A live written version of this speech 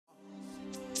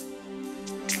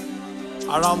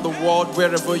around the world,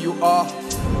 wherever you are,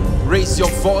 raise your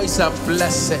voice and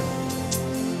bless Him.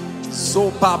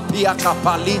 So papia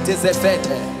kapalite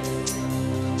zefete,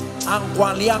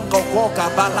 angwaliango koka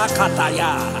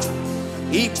balakataya,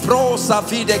 ipro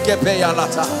savide kepeya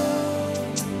lata.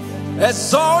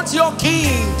 Exalt your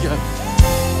King,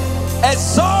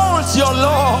 exalt your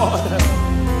Lord,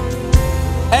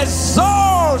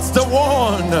 exalt the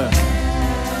one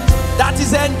that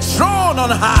is enthroned on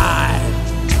high,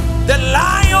 the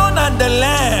Lion and the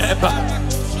Lamb,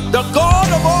 the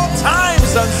God of all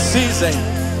times and seasons,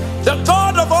 the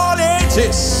God of all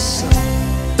ages,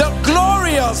 the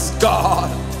glorious God,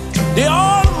 the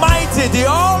Almighty, the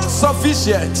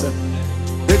all-sufficient,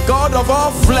 the God of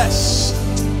all flesh.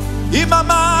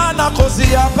 Imama na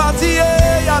kozia patie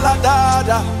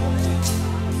yaladada,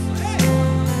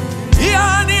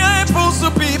 yani epusu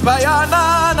pipa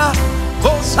yanana,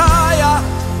 kosaya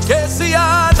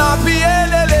kesiana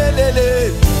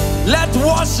pielelelele. Let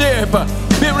worship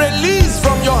be released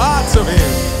from your heart to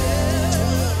Him.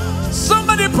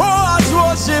 Somebody pour out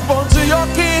worship unto your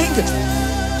King.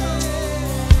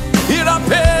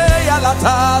 Irape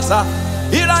yalatasa,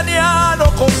 iraniano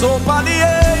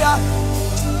kosopaliea.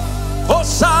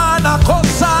 Hosanna,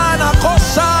 Hosanna,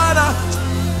 Hosanna.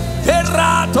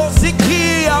 Herato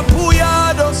sikia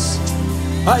puyados.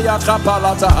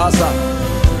 Ayakapalata asa.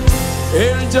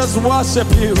 Angels worship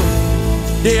you.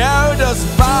 The elders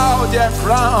bow their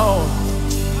crown,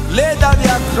 lay down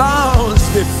their crowns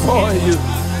before you,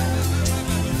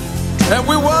 and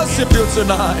we worship you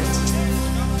tonight.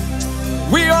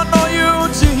 We honor you,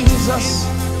 Jesus.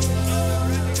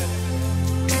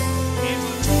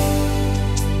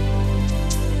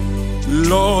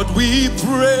 Lord, we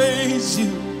praise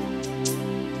you,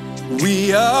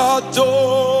 we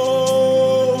adore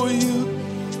you.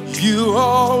 You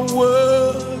are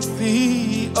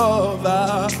worthy of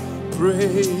our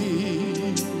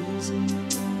praise.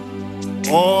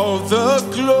 All the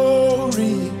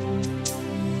glory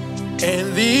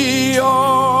and the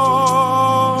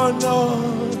honor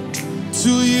to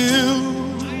you,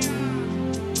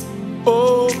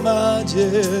 O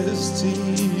Majesty.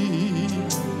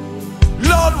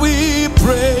 Lord, we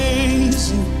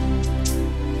praise you,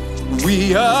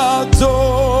 we adore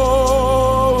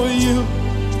you.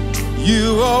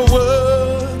 You are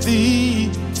worthy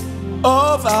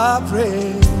of our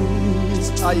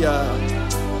praise. All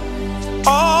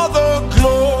the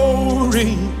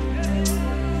glory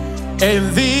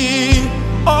and the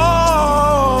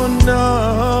honor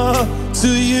to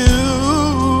you,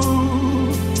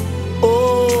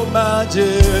 O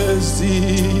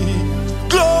Majesty.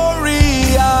 Glory,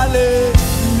 hallelujah,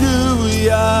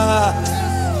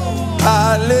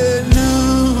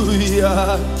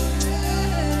 hallelujah,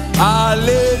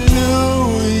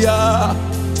 hallelujah.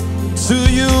 To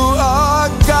you, our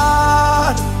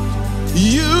God,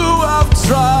 you have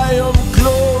triumphed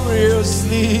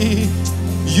gloriously.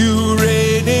 You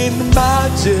reign in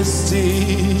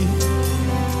majesty.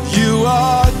 You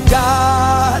are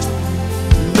God,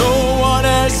 no one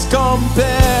else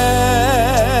compares.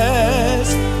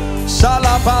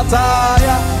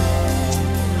 Shalapataya,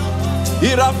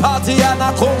 Irapatia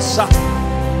Nakosha.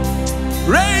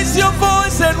 Raise your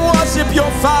voice and worship your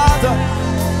Father,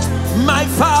 my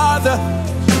Father,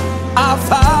 our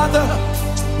Father.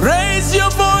 Raise your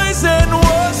voice and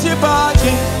worship our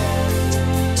King.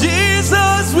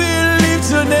 Jesus, we lift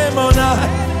your name on high.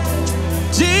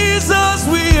 Jesus,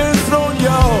 we enthrone you.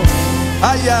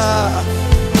 Aya,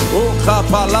 o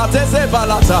kapalate se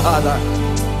balatahada.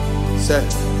 Say,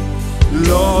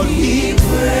 Lord, we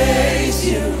praise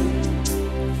you,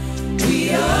 we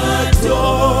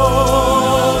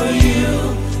adore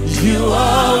you. You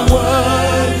are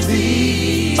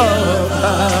worthy of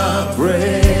our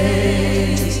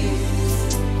praise.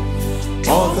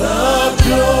 All the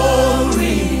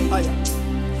glory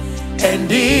and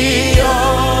the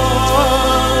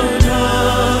honor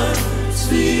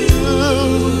to you,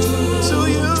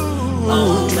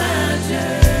 oh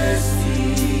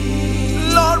Majesty.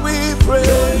 Lord, we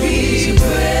praise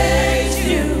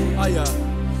you.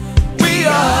 We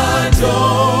adore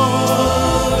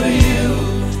you.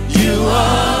 You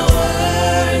are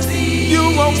worthy. You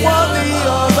are worthy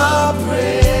of our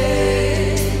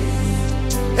praise.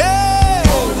 Hey,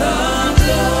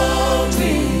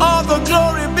 all the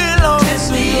glory belongs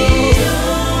to you.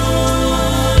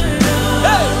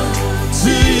 Hey,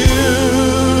 to you,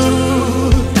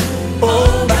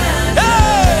 oh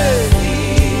Majesty.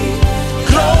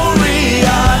 Glory,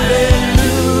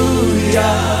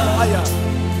 hallelujah,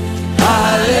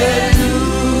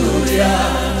 hallelujah,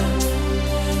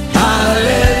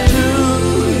 hallelujah.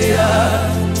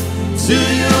 To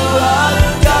you,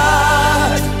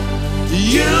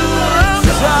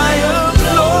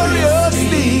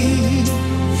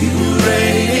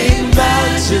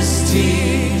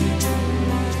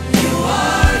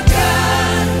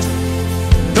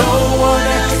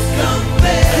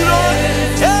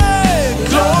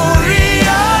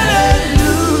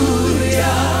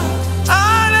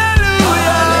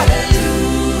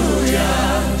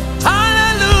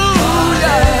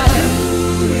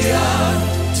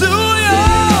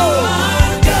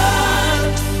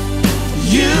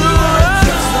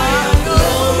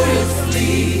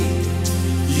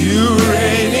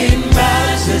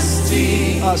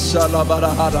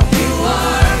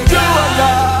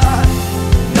 God.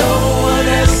 No one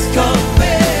else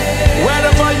compares.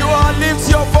 Wherever you are, lift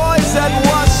your voice and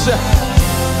worship.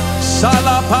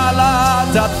 Shalapala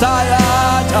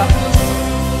tatayata.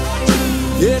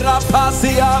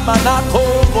 Irapasia manako.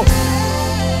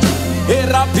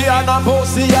 Irapiana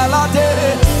bosia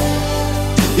lade.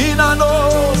 Inano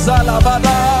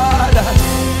salabada.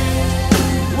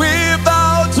 We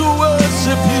bow to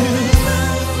worship you.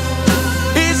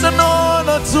 It's an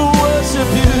honor to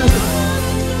worship you.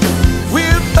 We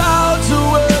bow to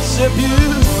worship you.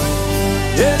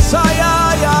 Yes,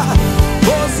 ayaya,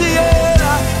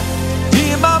 bosiera,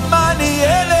 imamani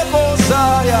ele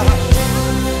bosaya.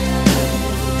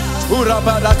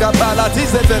 Urabada kabala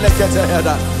tizevele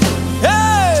keteheda.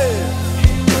 Hey,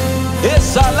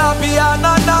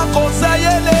 esalabiana na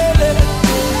kosayelele.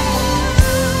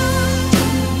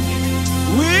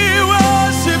 We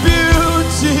worship you,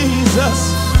 Jesus.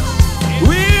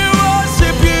 We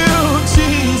worship you,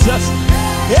 Jesus.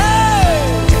 Hey!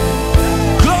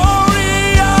 Glory,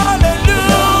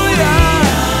 hallelujah.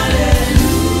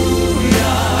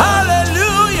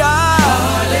 Hallelujah.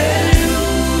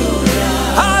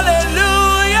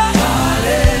 Hallelujah.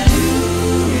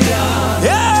 Hallelujah.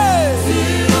 Yeah!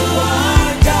 You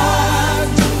are God.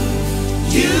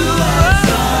 You are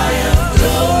triumph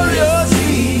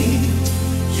gloriously.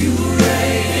 You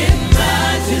reign in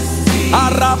majesty.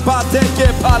 Arapateke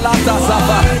palata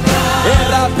sapa.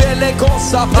 Erapele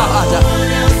kosapada.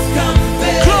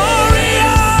 Glory,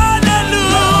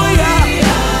 hallelujah.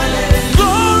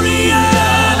 Glory,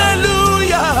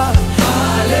 hallelujah.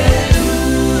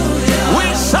 Hallelujah. We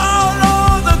shout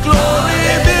all the glory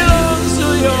belongs to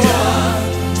you.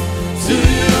 To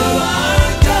you,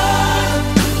 our God.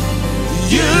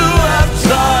 You have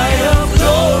triumphed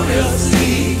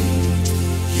gloriously.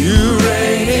 You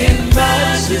reign in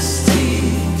majesty.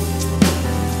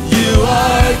 You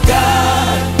are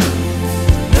God.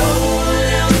 No one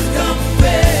else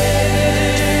compares.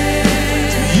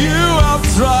 You have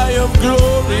triumphed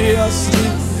gloriously.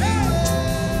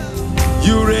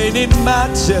 You reign in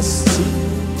majesty.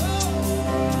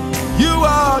 You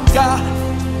are God.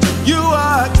 You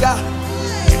are God.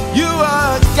 You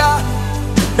are God.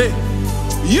 Hey.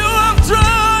 You have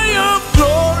triumphed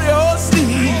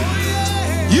gloriously.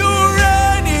 You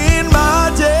reign in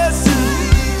majesty.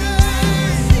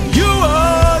 You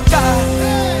are God.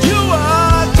 You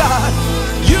are God.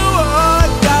 You are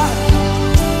God.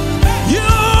 You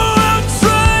have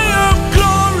triumphed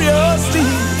gloriously.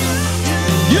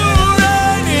 You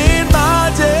reign in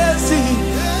majesty.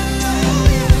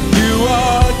 You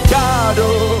are God,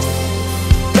 oh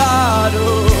God,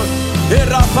 oh.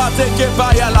 Erapateke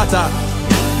bayalata.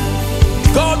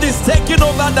 God is taking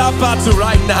over that battle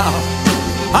right now.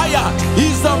 Aya,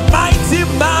 he's a mighty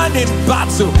man in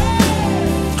battle.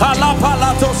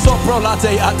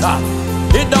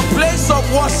 In the place of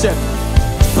worship,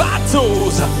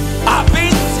 battles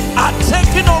are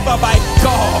taken over by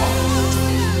God.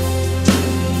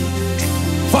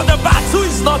 For the battle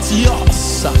is not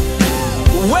yours.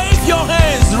 Wave your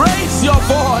hands, raise your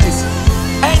voice,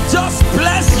 and just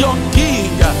bless your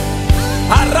King.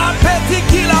 Arapeti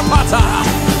kilapata.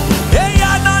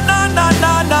 Eya na na na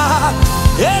na na.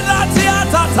 Elatia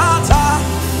tatata.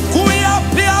 Kuya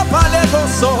pia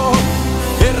palegoso.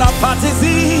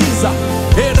 Erapatiziza.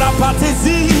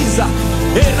 Erapatiziza.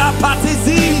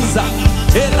 Erapatiziza.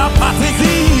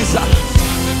 Erapatiziza.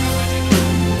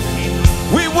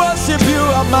 We worship you,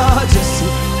 our majesty.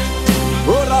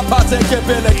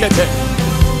 Orapateke.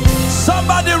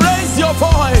 Somebody raise your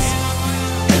voice.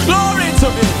 Glory to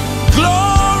me.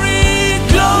 Glory,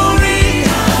 glory.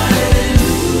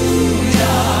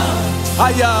 Hallelujah.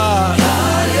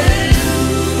 Hallelujah.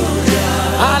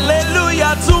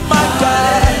 Hallelujah to my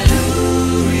God.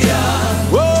 Hallelujah.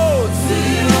 Whoa.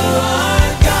 You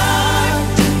are God.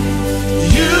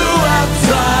 You have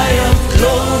triumphed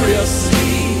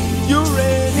gloriously. You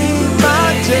reign in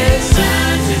majesty.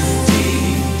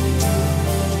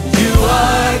 You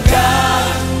are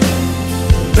God.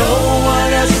 No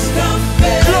one else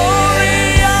compares.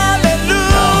 Glory,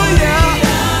 hallelujah.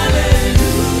 Hallelujah.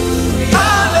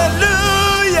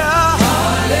 Hallelujah.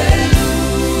 Hallelujah.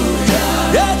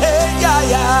 Yeah, yeah,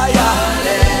 yeah, yeah.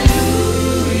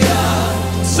 Hallelujah.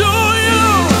 To you,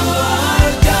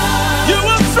 you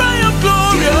have triumphed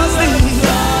gloriously.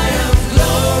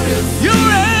 You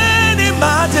reign in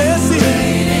majesty.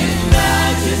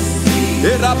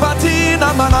 Erapatina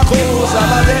manakosa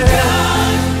bade.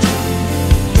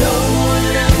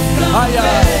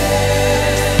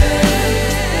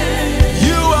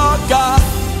 You are God.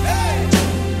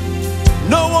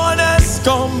 No one else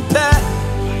compares.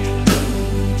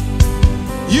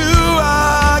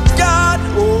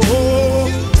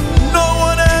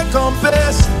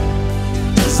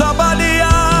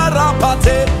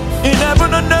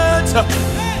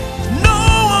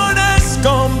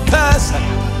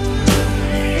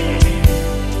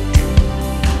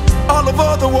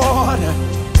 the world.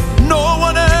 No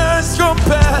one else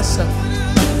compares.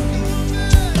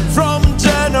 From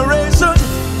generation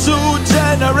to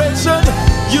generation,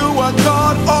 you are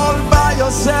God all by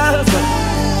yourself.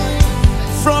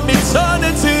 From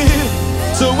eternity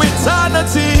to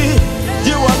eternity,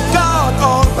 you are God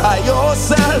all by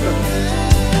yourself.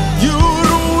 You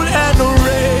rule and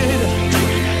reign.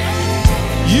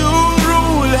 You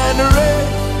rule and reign.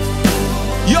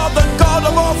 You're the God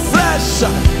of all flesh.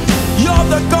 You're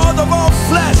the God of all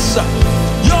flesh.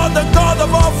 You're the God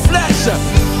of all flesh.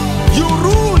 You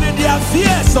rule in the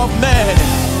affairs of men.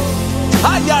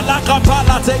 Ayalaka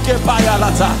palate ke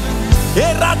payalata.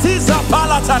 Eratiza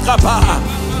palata kapa.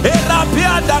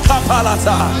 Erapianda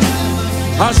kapalata.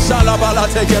 Ashala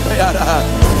balate ke payara.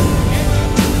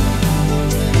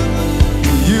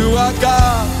 You are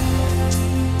God.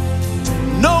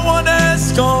 No one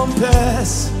else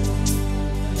compares.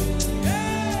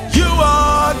 You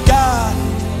are God.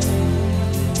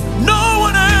 No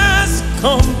one else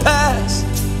compares.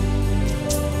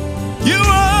 You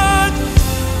are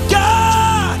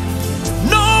God.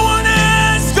 No one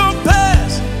else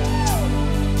compares.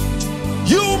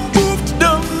 You moved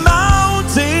the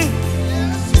mountain.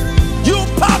 You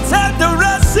parted the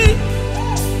Red Sea.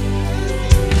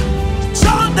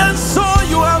 Jordan saw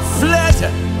you have fled.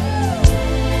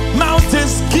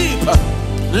 Mountains keep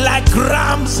like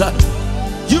rams.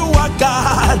 You are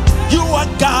God. You are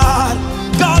God.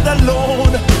 God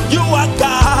alone. You are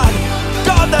God.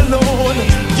 God alone.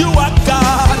 You are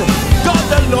God. God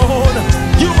alone.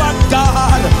 You are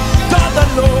God. God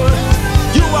alone.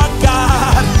 You are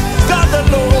God. God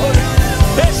alone.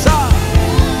 Esha.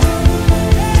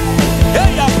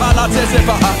 Eya palatese.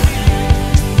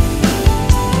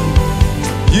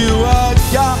 You are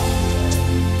God.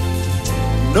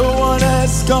 No one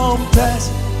else compares.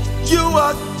 You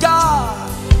are God.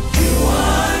 You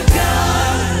are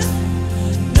God.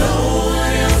 No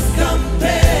one else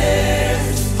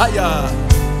compares. Aya.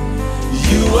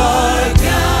 You are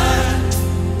God.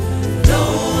 No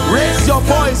one Raise your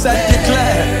voice and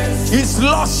declare His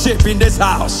lordship in this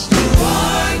house. You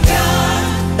are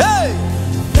God. Hey!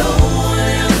 No one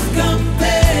else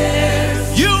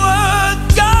compares. You are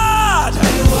God.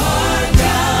 You are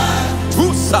God.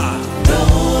 Usa. No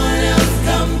one else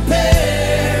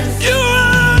compares. You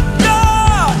are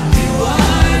God. You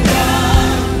are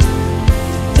God.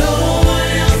 No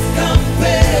one else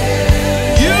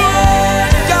compares. You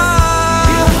are God.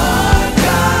 You are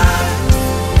God.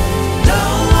 No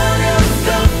one else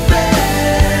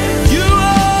compares. You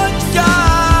are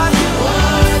God. You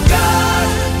are God.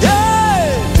 Yeah.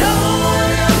 No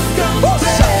one else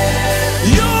Usa. compares.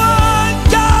 You are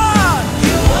God.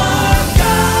 You are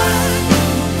God.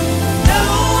 No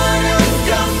one else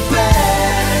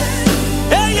compares.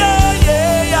 Hey, yeah,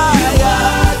 yeah, yeah, You yeah.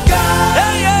 are God.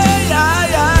 Hey, yeah,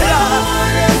 yeah, yeah, No yeah.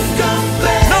 one else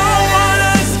compares. No one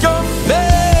else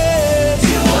compares.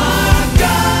 You are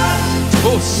God.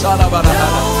 Oh, No shalabarabara.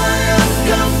 one else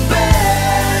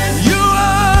compares. You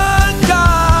are You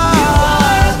God.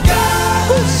 are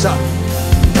God. Usa.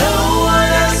 No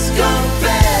one else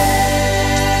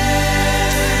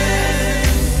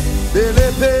compares.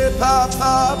 Belepe pa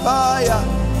pa pa ya.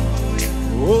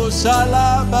 Oh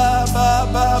shala ba ba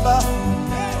ba ba.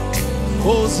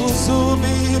 Oh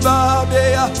susubi ba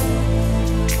be ya.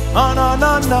 Ana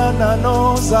na na na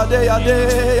no zadeya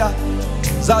deya.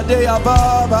 Zadeya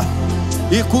baba.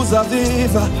 Ikuza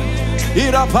viva.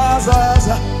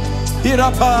 Irapazaza.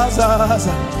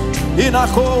 Irapazaza.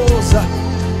 Inakoza.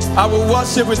 I will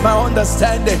worship with my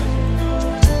understanding.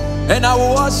 And I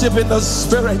will worship in the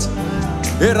spirit.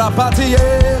 Irapatiye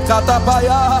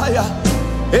katapaya.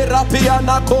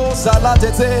 Irapiana kosa la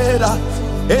tetera.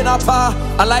 Inapa.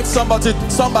 I like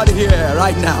somebody here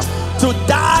right now to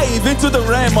dive into the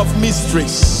realm of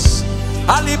mysteries.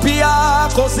 Alipia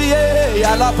kosie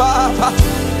ala papa.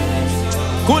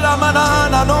 Kula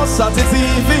manana no satiti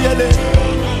viele.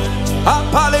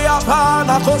 Apale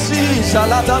apana kosi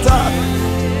shalatata.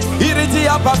 Iriti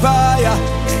apapaya.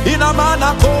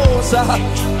 Inamana kosa.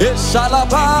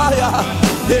 Eshalapaya.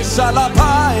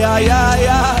 Eshalapaya ya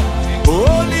ya.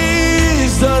 Holy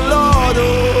is the Lord.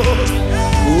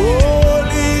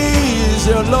 Holy is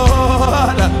your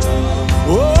Lord.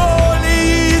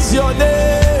 Holy is your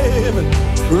name.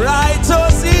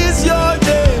 Righteous is your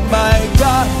name, my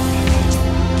God.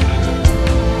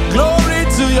 Glory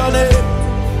to your name.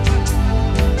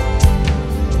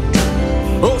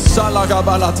 Oh,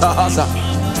 Salagabalatahaza.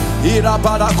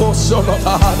 Irabadako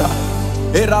Solotahada.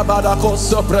 Irabadako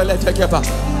Sopreletekepa.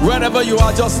 Wherever you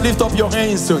are, just lift up your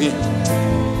hands to Him.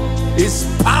 His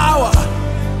power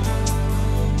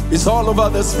is all over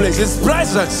this place. His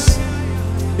presence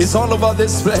is all over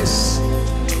this place.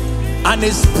 And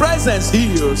His presence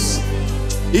heals.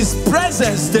 His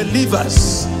presence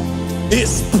delivers.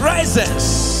 His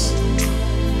presence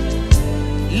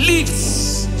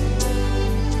lifts.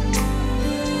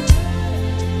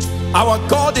 Our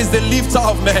God is the lifter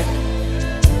of men.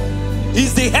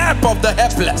 He's the help of the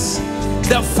helpless,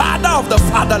 the Father of the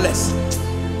fatherless,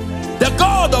 the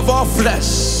God of all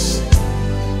flesh.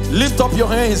 Lift up your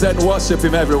hands and worship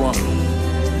Him, everyone.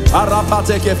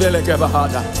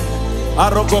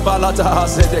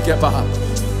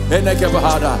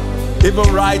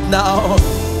 Even right now,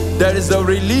 there is a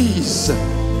release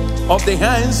of the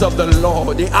hands of the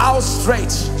Lord. The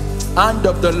outstretched hand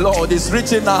of the Lord is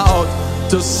reaching out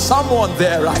to someone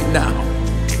there right now.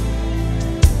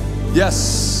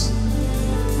 Yes,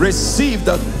 receive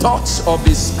the touch of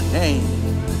His hand.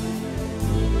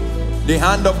 The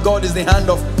hand of God is the hand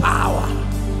of power.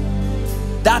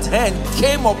 That hand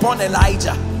came upon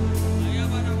Elijah,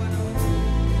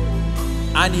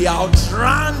 and he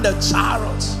outran the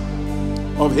chariot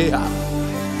of Ahab.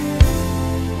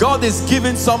 God is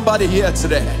giving somebody here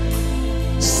today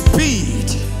speed,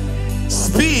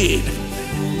 speed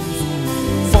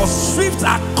for swift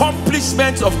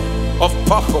accomplishment of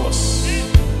purpose,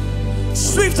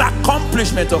 swift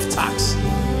accomplishment of tasks.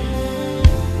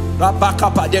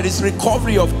 There is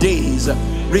recovery of days,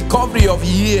 recovery of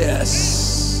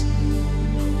years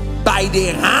by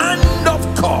the hand of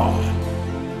God.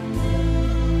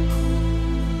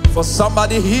 For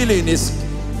somebody, healing is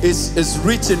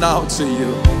reaching out to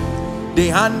you. The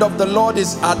hand of the Lord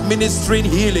is administering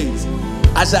healing.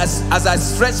 As I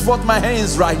stretch forth my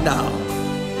hands right now,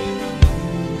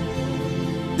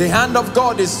 the hand of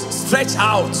God is stretched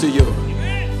out to you,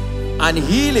 and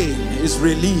healing is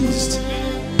released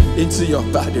into your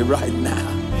body right now.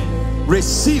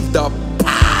 Receive the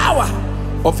power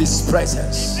of His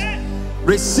presence.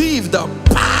 Receive the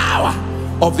power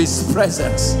of His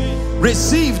presence.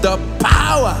 Receive the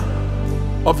power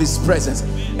of His presence.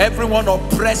 Everyone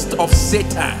oppressed of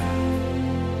Satan,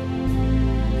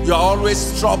 you're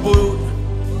always troubled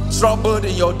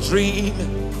in your dream,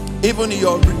 even in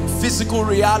your physical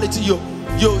reality. You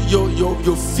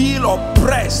feel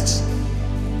oppressed,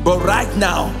 but right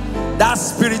now that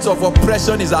spirit of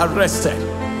oppression is arrested.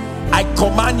 I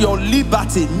command your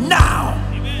liberty now.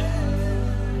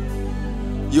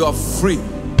 You are free.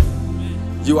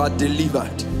 You are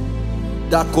delivered.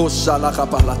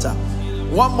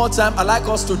 One more time, I like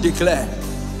us to declare,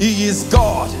 He is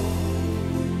God,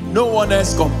 no one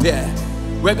else compared.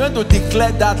 We're going to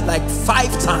declare that like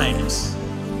 5 times.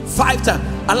 5 times.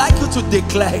 I like you to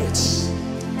declare it.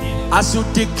 As you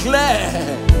declare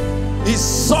His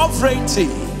sovereignty,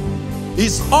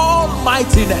 His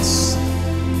almightiness,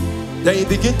 then you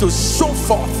begin to show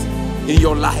forth in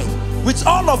your life with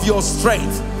all of your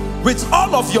strength, with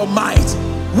all of your might.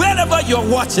 Wherever you're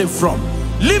watching from,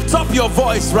 lift up your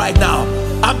voice right now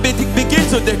and begin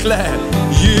to declare,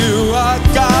 you are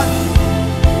God,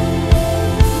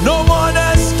 no one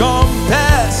else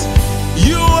compares.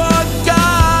 You are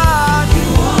God,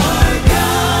 You are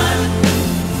God.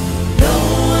 No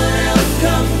one else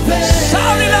compares.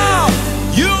 shout it out.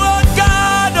 You are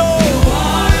God, oh, You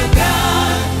are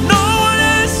God. no one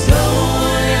else. No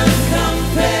one else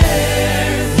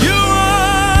compares. You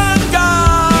are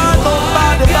God,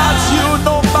 nobody but you,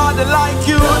 nobody like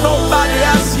you, nobody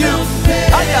as you.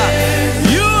 Aya.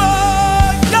 You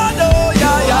are God, oh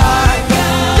yeah, yeah,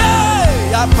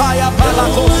 yeah. Apaya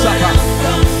palakosapa.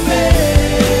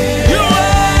 You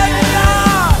are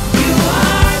God. You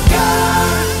are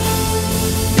God.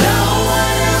 No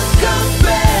one else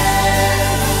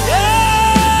compares.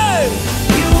 Yeah.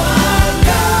 You are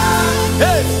God.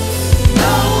 Hey.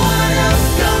 No one else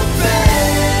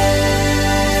compares.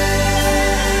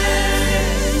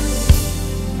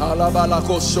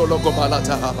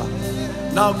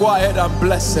 Now go ahead and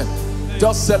bless Him.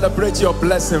 Just celebrate your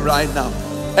blessing right now.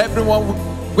 Everyone,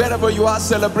 wherever you are,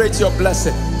 celebrate your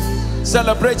blessing.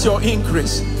 Celebrate your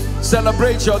increase.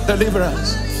 Celebrate your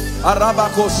deliverance.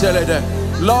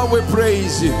 Lord, we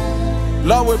praise you.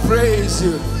 Lord, we praise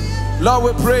you. Lord,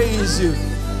 we praise you.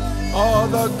 All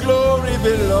the glory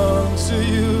belongs to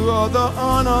you. All the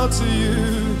honor to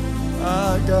you,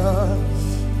 our God.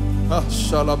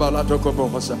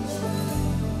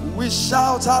 We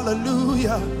shout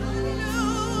hallelujah.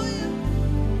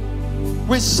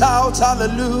 We shout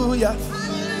hallelujah.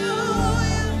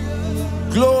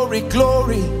 Glory,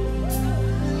 glory.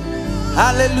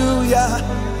 Hallelujah.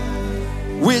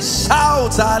 We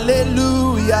shout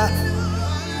hallelujah.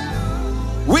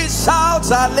 We shout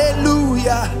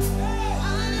hallelujah.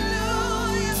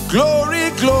 Glory,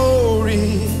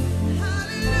 glory.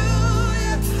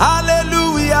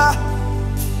 hallelujah.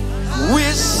 We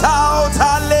shout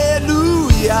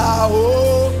hallelujah.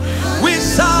 Oh, we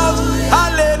shout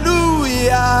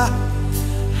hallelujah.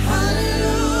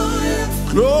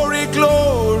 Glory,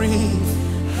 glory.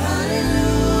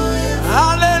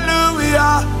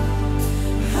 Hallelujah.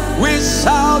 We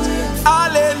shout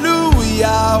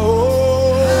hallelujah.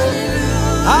 Oh,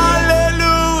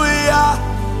 hallelujah.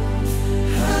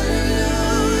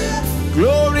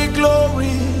 Glory,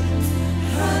 glory.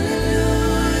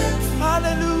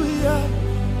 Hallelujah.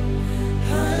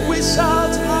 We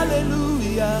shout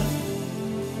hallelujah.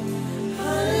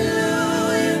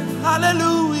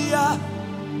 Hallelujah.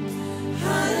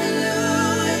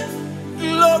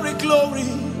 Glory, glory.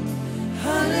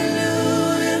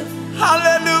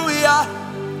 Hallelujah.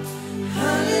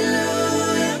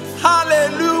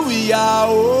 Hallelujah.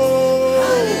 Oh,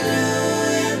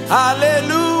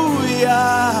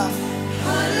 hallelujah.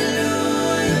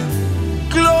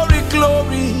 Glory,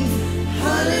 glory.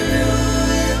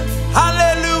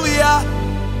 Hallelujah.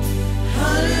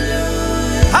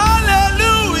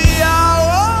 Hallelujah.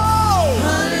 Oh,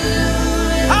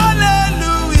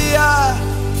 hallelujah.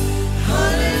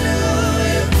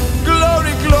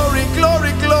 Glory, glory,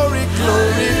 glory, glory,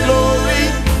 glory, glory.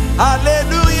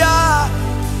 Hallelujah.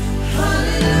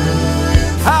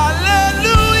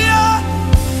 Hallelujah.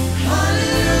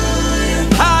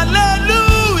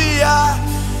 Hallelujah.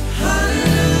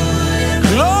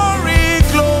 Glory,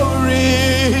 glory.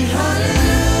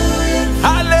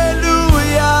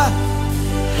 Hallelujah.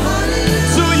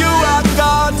 To you are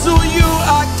God, to you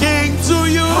are King, to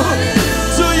you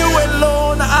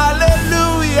alone.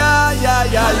 Hallelujah. Yeah,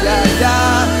 yeah, yeah,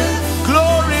 yeah.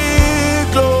 Glory,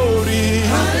 glory.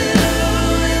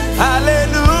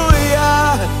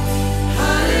 Hallelujah.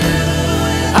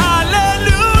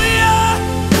 Hallelujah.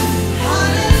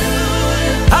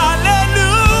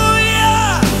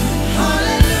 Hallelujah.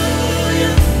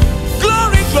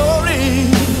 Glory, glory.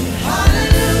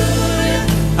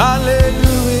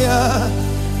 Hallelujah.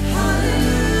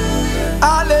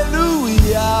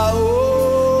 Hallelujah. Oh,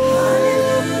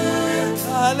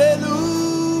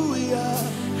 hallelujah.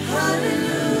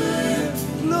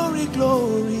 Glory,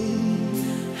 glory.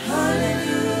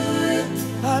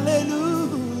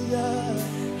 Hallelujah.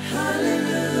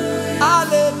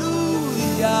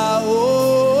 Hallelujah. Oh,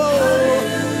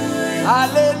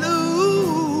 hallelujah.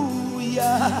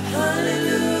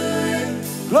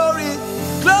 Glory,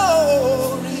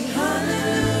 glory.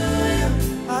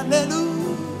 Hallelujah.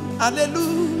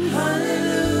 Hallelujah.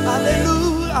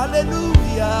 Hallelujah.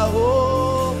 Hallelujah.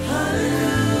 Oh,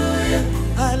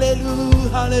 hallelujah.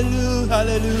 Hallelujah.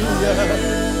 Hallelujah.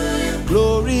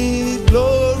 Glory,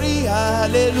 glory.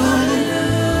 Hallelujah.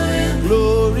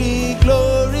 Glory,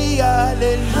 glory.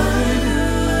 Hallelujah.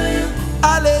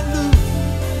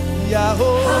 Hallelujah. Oh,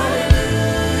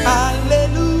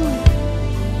 hallelujah.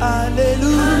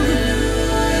 Hallelujah.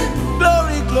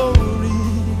 Glory, glory.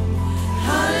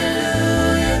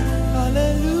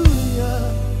 Hallelujah.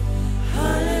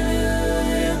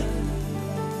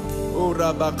 Oh,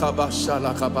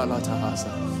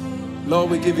 Rabakabashalakabalatahasa. Lord,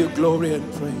 we give you glory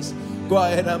and praise. Go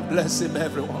ahead and bless him,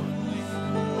 everyone.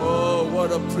 Oh,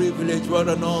 what a privilege, what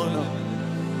an honor.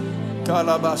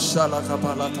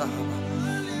 Kalabashalakabalatahaba.